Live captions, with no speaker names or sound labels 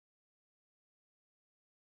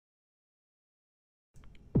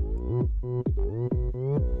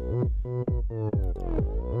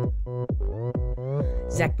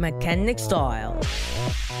Zack Mechanic style.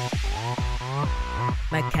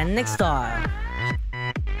 Mechanic style.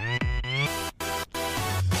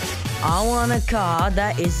 I want a car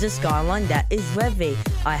that is the Skyline that is wavy.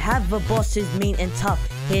 I have a boss who's mean and tough.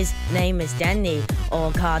 His name is Danny. Or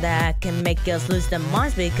a car that can make girls lose their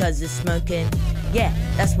minds because it's smoking. Yeah,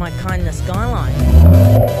 that's my kind of Skyline.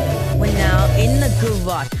 We're now in the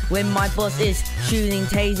garage where my boss is shooting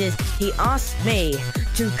tasers. He asked me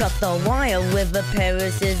to cut the wire with a pair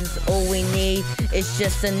of scissors. All we need is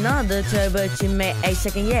just another turbo to make a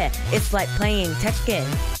second. Yeah, it's like playing Tekken.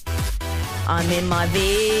 I'm in my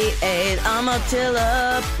V8, I'm up till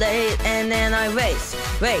up late, and then I race,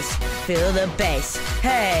 feel the bass.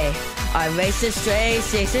 Hey, I race a straight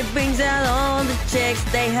six, it brings out all the chicks,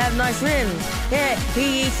 they have nice rims. Yeah,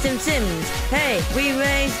 he eats some Sims. Hey, we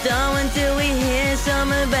race down until we hear some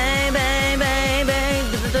bang, bang, bang, bang.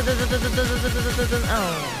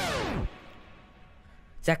 Oh.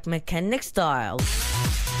 Zack Mechanic style.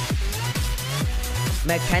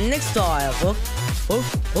 Mechanic style. Whoop, whoop,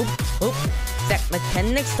 whoop, whoop. Zack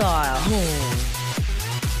Mechanic style.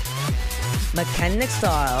 Mechanic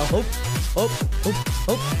style. Whoop, whoop, whoop,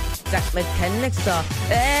 whoop. Zack Mechanic style.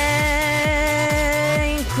 Hey,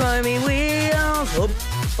 chromey wheels. Whoop,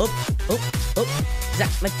 whoop, whoop, whoop.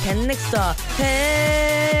 Zack Mechanic style.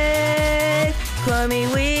 Hey, chromey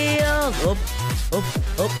wheels. Whoop, whoop,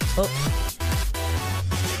 whoop, whoop.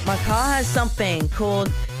 My car has something called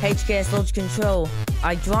HKS Launch Control.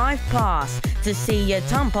 I drive past to see your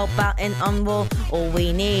tongue pop out and unroll. All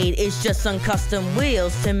we need is just some custom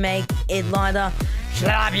wheels to make it lighter. Shut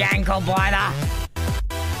up, you ankle biter!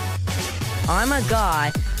 I'm a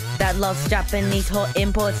guy that loves Japanese hot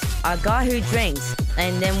imports. A guy who drinks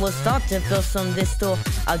and then will start to feel some this store.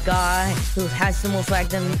 A guy who has some more swag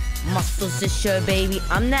than muscles to show, baby.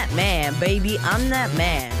 I'm that man, baby, I'm that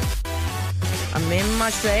man. I'm in my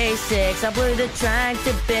straight six, I put the track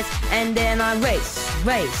to bits, and then I race,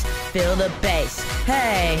 feel the bass.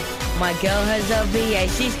 Hey, my girl has a V8,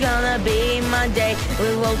 she's gonna be my day.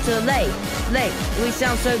 We roll till late, we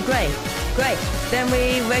sound so great. Then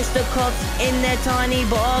we race the cops in their tiny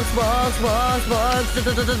box.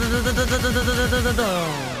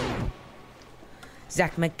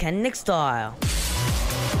 Zack Mechanic style.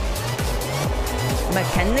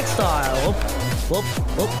 Mechanic style. Whoop,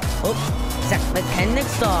 whoop, whoop. Zack Mechanic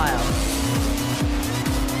style.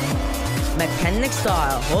 Mechanic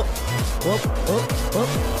style. Whoop, whoop, whoop, whoop.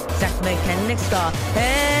 Zack Mechanic style.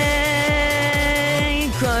 Hey,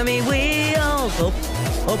 chromey wheels. Whoop,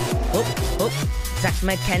 whoop, whoop, whoop. Zack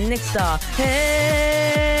Mechanic style.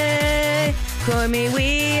 Hey, chromey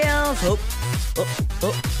wheels. Whoop, whoop,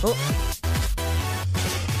 whoop, whoop.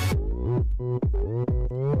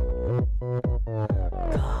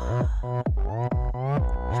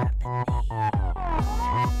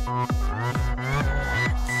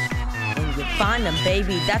 Find them,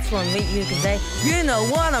 baby, that's when you can say, you know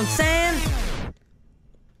what I'm saying?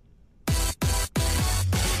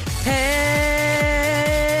 Hey,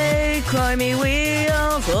 chromey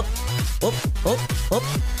wheels. Whoop, whoop, whoop, whoop.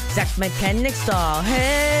 Zack Mechanic style.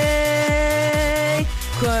 Hey,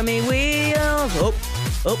 chromey wheels. Whoop,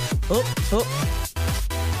 whoop, whoop, whoop.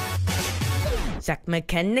 Zack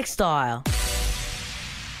Mechanic style.